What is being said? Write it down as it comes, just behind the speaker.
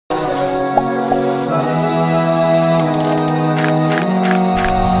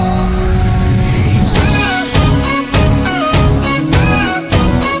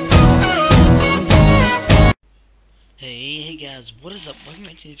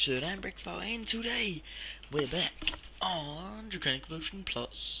19th episode. I'm Brickfire, and today we're back on Draconic Evolution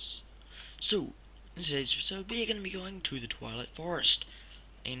Plus. So, in today's episode, we're going to be going to the Twilight Forest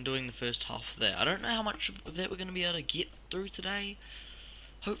and doing the first half there. I don't know how much of that we're going to be able to get through today.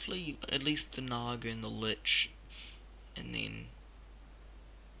 Hopefully, at least the Naga and the Lich, and then,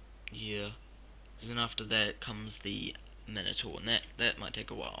 yeah, because then after that comes the Minotaur, and that might take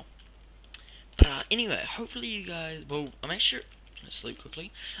a while. But anyway, hopefully you guys, well, let's sleep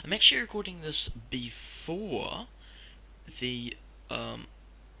quickly. I'm actually recording this before the,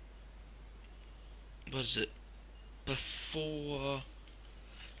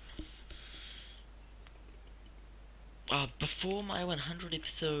 before my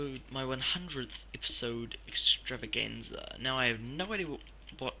 100th episode extravaganza. Now I have no idea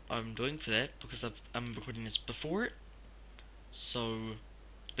what I'm doing for that, because I'm recording this before it, so,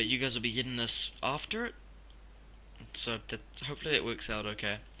 but you guys will be getting this after it, so hopefully that works out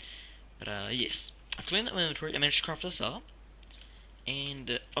okay. But yes, I've cleaned up my inventory. I managed to craft this up,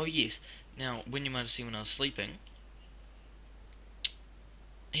 and oh yes, now when you might have seen when I was sleeping,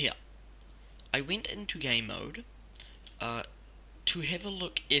 here, I went into game mode to have a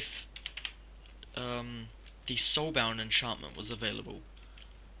look if the Soulbound enchantment was available,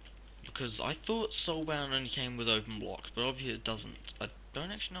 because I thought Soulbound only came with open blocks, but obviously it doesn't. I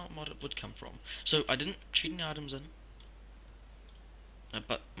don't actually know what it would come from, so I didn't cheat any items in.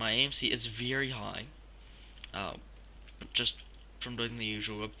 But my AMC is very high, just from doing the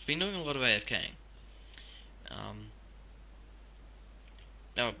usual. I've been doing a lot of AFKing.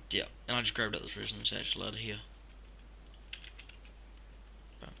 Oh yeah, and I just grabbed out this reason it's actually out of here.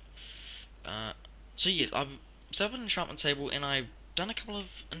 So yes, I've set up an enchantment table, and I've done a couple of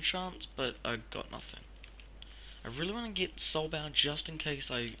enchants, but I got nothing. I really want to get Soulbound just in case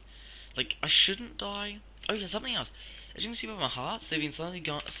I shouldn't die. Oh yeah, something else. As you can see by my hearts, they've been starting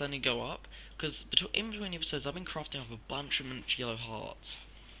to go up, because in between episodes I've been crafting up a bunch of miniature yellow hearts.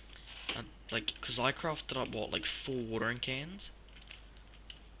 Because I crafted up, what, like 4 watering cans?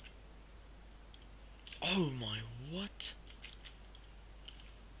 Oh my, what?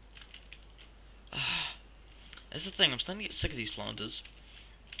 That's the thing, I'm starting to get sick of these planters,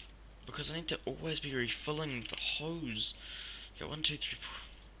 because I need to always be refilling the hose. Okay, 1, 2, 3,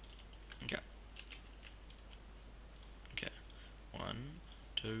 4. Okay. Okay. 1,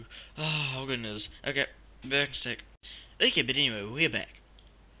 2. Oh goodness. Okay, back in a sec. Okay, but anyway, we're back.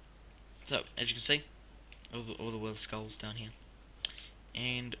 So, as you can see, all the weather skulls down here.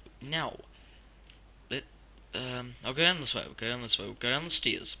 And now, I'll go down this way. We'll go down the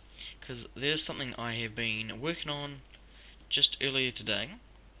stairs, because there's something I have been working on just earlier today.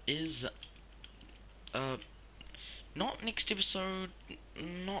 Is not next episode,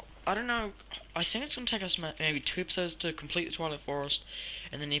 I don't know, I think it's going to take us maybe 2 episodes to complete the Twilight Forest,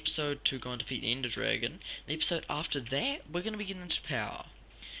 and then an episode to go and defeat the Ender Dragon. The episode after that, we're going to be getting into power.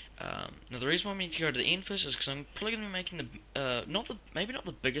 Now the reason why we need to go to the end first is because I'm probably going to be making maybe not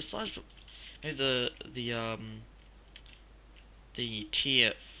the biggest size, but maybe the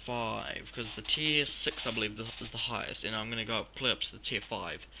tier 5, because the tier 6 I believe is the highest, and I'm going to go play up to the tier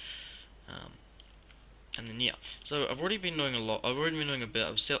 5. And then yeah, so I've already been doing a lot. I've already been doing a bit.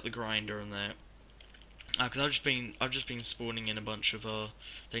 I've set up the grinder and that, because I've just been spawning in a bunch of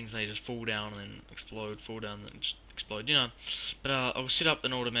things. They just fall down and then explode, fall down and then just explode, you know. But I'll set up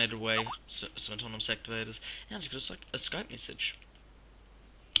an automated way, some autonomous activators, and I just got a Skype message.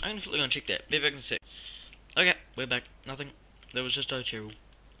 I'm gonna quickly go and check that. Be back in a sec. Okay, we're back. Nothing. That was just O'Terrell.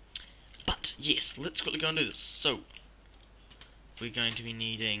 But yes, let's quickly go and do this. So we're going to be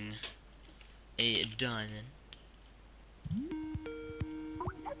needing a diamond.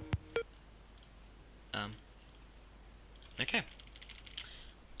 Okay.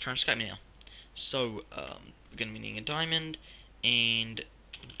 Trying to Skype me now. So, we're gonna be needing a diamond and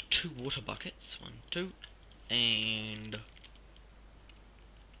 2 water buckets. 1, 2, and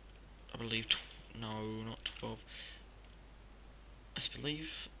I believe no, not 12. I believe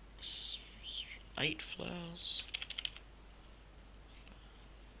 8 flowers.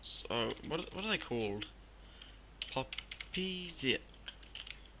 So, what are they called? Poppies? Yeah.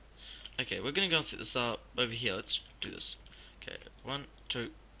 Okay, we're gonna go and set this up over here. Let's do this. Okay, 1, 2,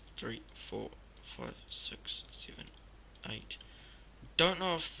 3, 4, 5, 6, 7, 8. Don't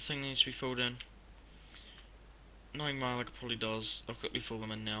know if the thing needs to be filled in. Knowing my luck, it probably does. I'll quickly fill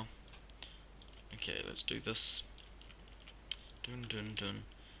them in now. Okay, let's do this. Dun dun dun.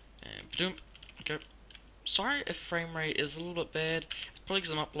 And ba-doom. Okay. Sorry if frame rate is a little bit bad. It's probably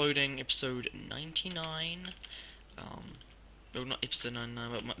because I'm uploading episode 99. Well, not episode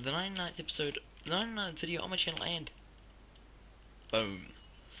 99, but the 99th episode, the 99th video on my channel, and boom.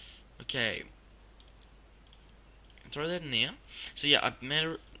 Okay. Throw that in there. So yeah,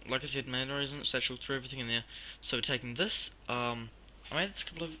 like I said, mana resonance satchel, threw everything in there. So taking this, I made this a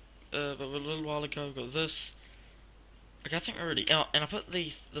couple of, a little while ago. Got this. Okay, I think we're ready. Oh, and I put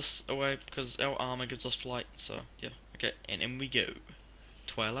this away because our armor gives us flight. So yeah, okay, and in we go.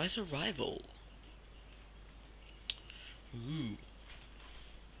 Twilight Arrival. Ooh.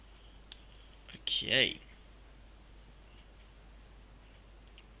 Okay.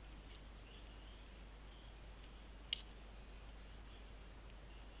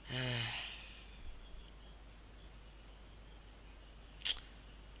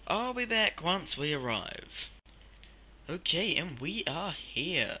 I'll be back once we arrive. Okay, and we are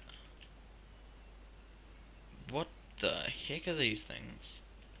here. What the heck are these things?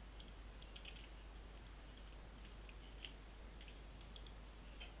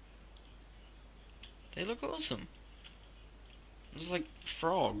 They look awesome. They look like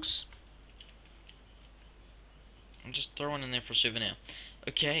frogs. I'll just throw one in there for a souvenir.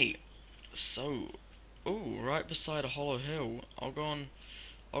 Okay, so, ooh, right beside a hollow hill. I'll go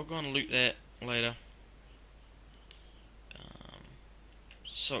and loot that later.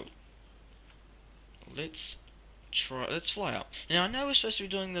 So, let's fly up. Now I know we're supposed to be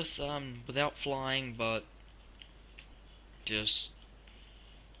doing this without flying, but just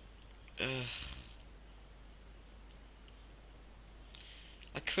I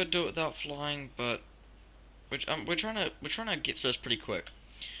could do it without flying, but we're trying to get through this pretty quick.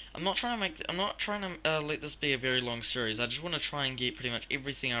 I'm not trying to let this be a very long series. I just want to try and get pretty much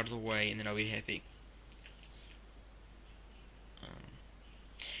everything out of the way, and then I'll be happy.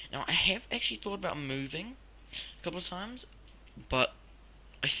 Now I have actually thought about moving a couple of times, but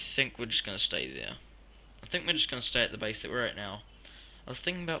I think we're just gonna stay there. I think we're just gonna stay at the base that we're at now. I was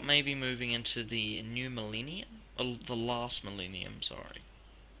thinking about maybe moving into the new millennium, the last millennium, sorry.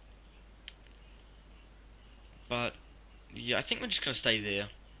 But yeah, I think we're just gonna stay there.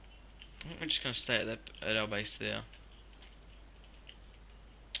 I think we're just gonna stay at our base there.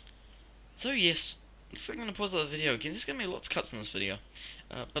 So yes, looks like I'm gonna pause that video again. There's gonna be lots of cuts in this video,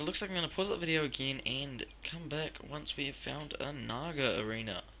 but it looks like I'm gonna pause that video again and come back once we have found a Naga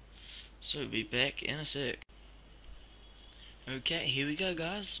arena. So be back in a sec. Okay, here we go,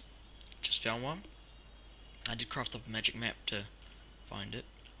 guys. Just found one. I did craft up a magic map to find it,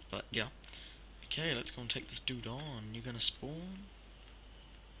 but yeah. Okay, let's go and take this dude on. You're gonna spawn.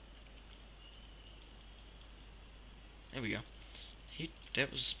 There we go.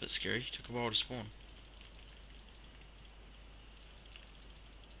 That was a bit scary. Took a while to spawn.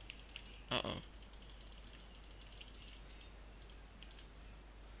 Uh-oh.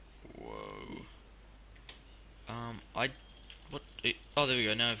 Whoa. Oh, there we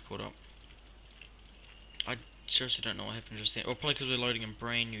go. Now I've caught up. I seriously don't know what happened just then. Or probably because we're loading in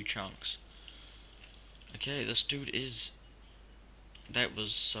brand new chunks. Okay, this dude is... That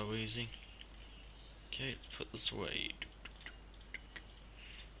was so easy. Okay, let's put this away.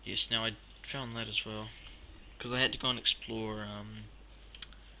 Yes, now I found that as well. Because I had to go and explore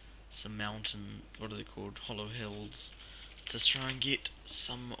some mountain, what are they called? Hollow hills. To try and get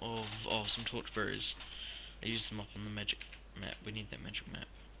some some torchberries. I used them up on the magic map. We need that magic map.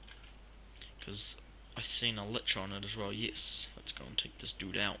 Because I seen a lich on it as well. Yes, let's go and take this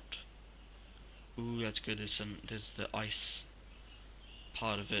dude out. Ooh, that's good. There's the ice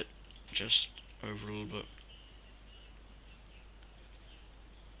part of it just over a little bit.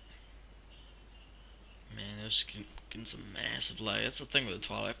 Man, they're just getting some massive lag. That's the thing with the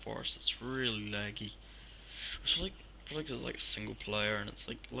Twilight Forest. It's really laggy. It's like there's like a single player and it's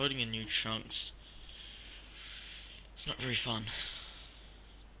like loading in new chunks. It's not very fun.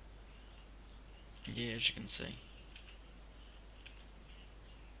 Yeah, as you can see.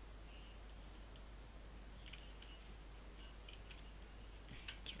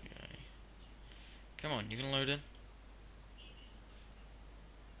 Come on, you can load in.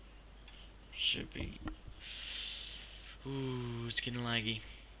 Should be. Ooh, it's getting laggy.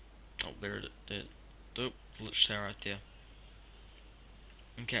 Oh, there it is. Oh, lich tower right there.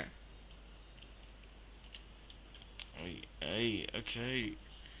 Okay. Hey, okay.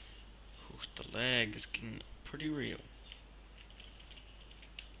 Ooh, the lag is getting pretty real.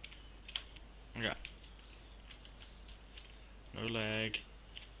 Okay. No lag.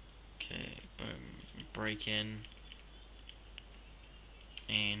 Okay, boom. Break in.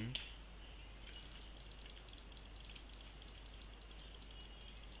 And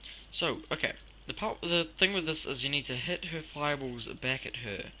so, okay. The thing with this is you need to hit her fireballs back at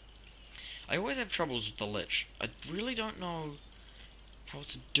her. I always have troubles with the lich. I really don't know how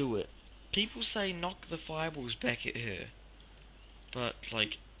to do it. People say knock the fireballs back at her, but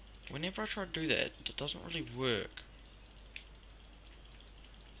like whenever I try to do that, it doesn't really work.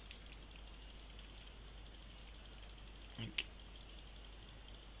 Like,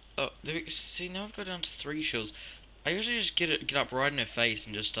 oh, see, now I've got down to 3 shells. I usually just get up right in her face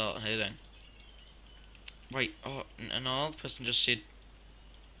and just start hitting. Wait, oh, and another person just said,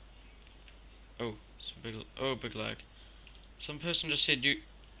 oh, big lag. Some person just said, you,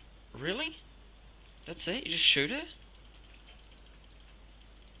 really? That's it? You just shoot her?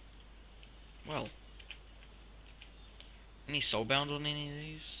 Well, any soulbound on any of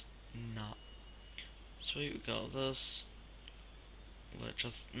these? Nah. Sweet, we got this.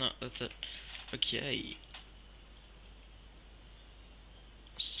 No, that's it. Okay.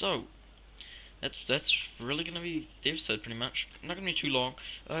 So, that's really gonna be the episode, pretty much. Not gonna be too long.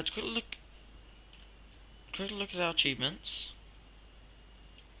 Let's try to look at our achievements.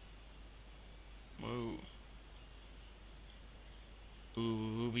 Whoa.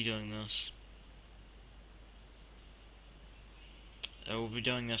 Ooh, we'll be doing this. We'll be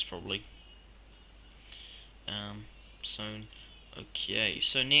doing this probably. Soon. Okay,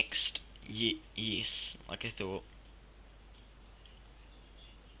 so next, yes, like I thought.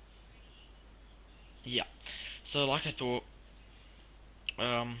 Yeah, so like I thought,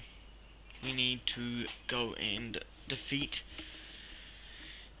 we need to go and defeat,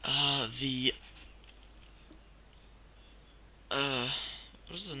 what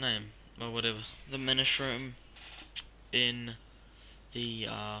is his name? Or whatever. The Ministrum in the,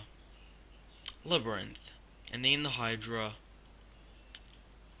 Labyrinth. And then the Hydra.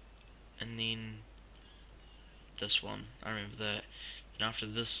 And then this one. I remember that. And after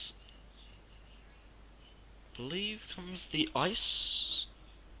this, I believe comes the ice.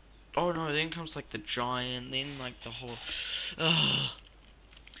 Oh no, then comes like the giant, then like the whole. That's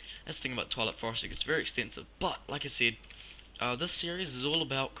the thing about Twilight Forest, it gets very extensive. But like I said, this series is all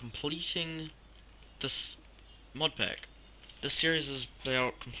about completing this mod pack. This series is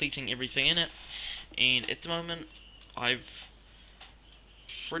about completing everything in it, and at the moment, I've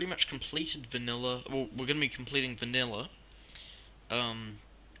pretty much completed vanilla. Well, we're going to be completing vanilla, in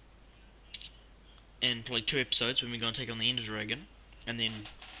probably 2 episodes when we're going to take on the Ender Dragon, and then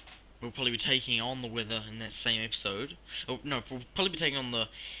we'll probably be taking on the Wither in that same episode. Oh no, we'll probably be taking on the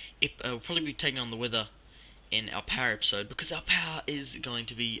Wither in our power episode, because our power is going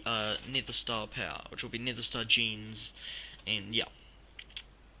to be Nether Star power, which will be Nether Star genes, and yeah.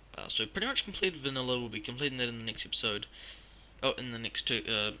 So pretty much completed vanilla. We'll be completing that in the next episode. Oh, in the next 2,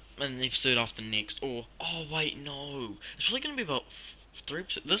 in the episode after next. Or oh wait, no, it's probably going to be about 3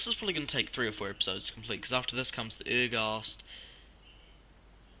 episodes. This is probably going to take 3 or 4 episodes to complete, because after this comes the Ergast.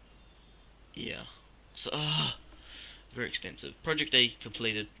 Yeah. So very extensive. Project A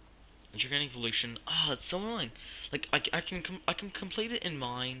completed. Draconic Evolution. It's so annoying. Like I can complete it in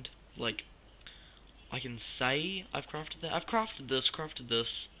mind. Like I can say I've crafted that. I've crafted this.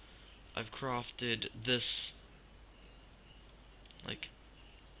 I've crafted this. Like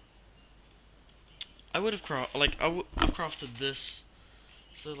I've crafted this.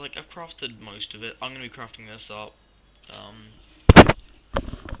 So like I've crafted most of it. I'm gonna be crafting this up.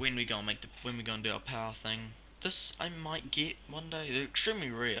 When we go and do our power thing. This I might get one day. They're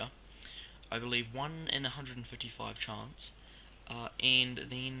extremely rare. I believe 1 in 155 chance. And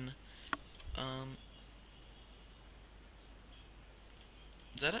then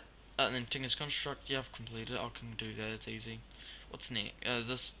is that it? And then Tinker's Construct, yeah, I've completed it. I can do that, it's easy. What's next?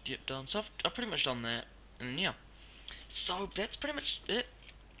 This, yep, done. So I've pretty much done that. And yeah. So that's pretty much it.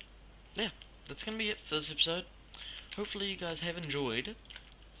 Yeah, that's gonna be it for this episode. Hopefully you guys have enjoyed.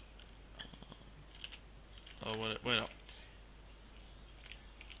 Oh, wait up.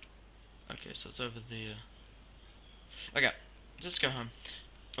 Okay, so it's over there. Okay, let's go home.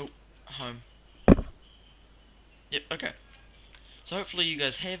 Oh, home. Yep, okay. So hopefully you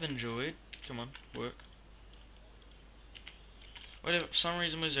guys have enjoyed. Come on, work. Whatever, for some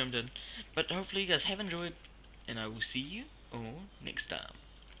reason we zoomed in. But hopefully you guys have enjoyed, and I will see you all next time.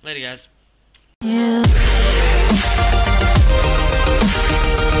 Later, guys.